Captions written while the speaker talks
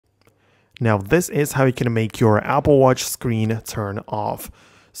Now this is how you can make your Apple Watch screen turn off.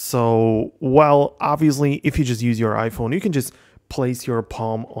 So, well, obviously if you just use your iPhone, you can just place your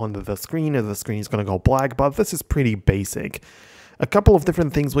palm on the screen and the screen is going to go black, but this is pretty basic. A couple of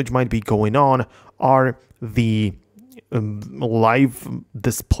different things which might be going on are the live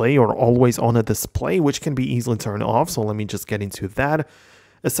display or always on a display, which can be easily turned off. So let me just get into that.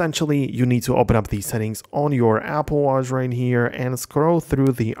 Essentially, you need to open up these settings on your Apple Watch right here and scroll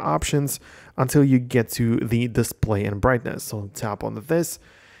through the options until you get to the display and brightness. So tap on this,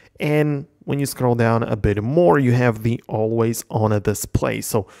 and when you scroll down a bit more, you have the always on a display.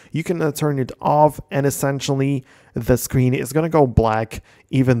 So you can turn it off, and essentially the screen is going to go black,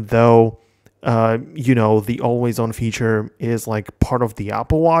 even though you know, the always on feature is like part of the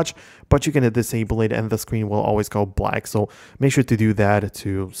Apple Watch, but you can disable it and the screen will always go black. So make sure to do that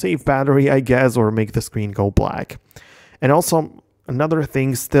to save battery, I guess, or make the screen go black. And also another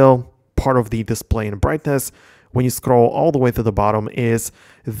thing, still part of the display and brightness, when you scroll all the way to the bottom, is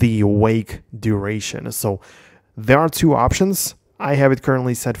the wake duration. So there are two options. I have it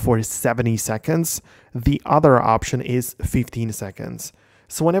currently set for 70 seconds. The other option is 15 seconds.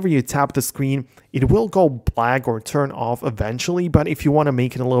 So whenever you tap the screen, it will go black or turn off eventually, but if you want to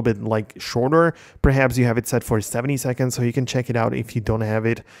make it a little bit like shorter, perhaps you have it set for 70 seconds, so you can check it out if you don't have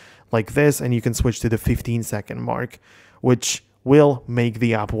it like this, and you can switch to the 15-second mark, which will make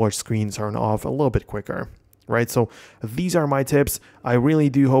the Apple Watch screen turn off a little bit quicker, right? So these are my tips. I really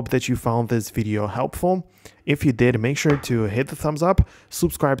do hope that you found this video helpful. If you did, make sure to hit the thumbs up,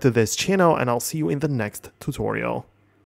 subscribe to this channel, and I'll see you in the next tutorial.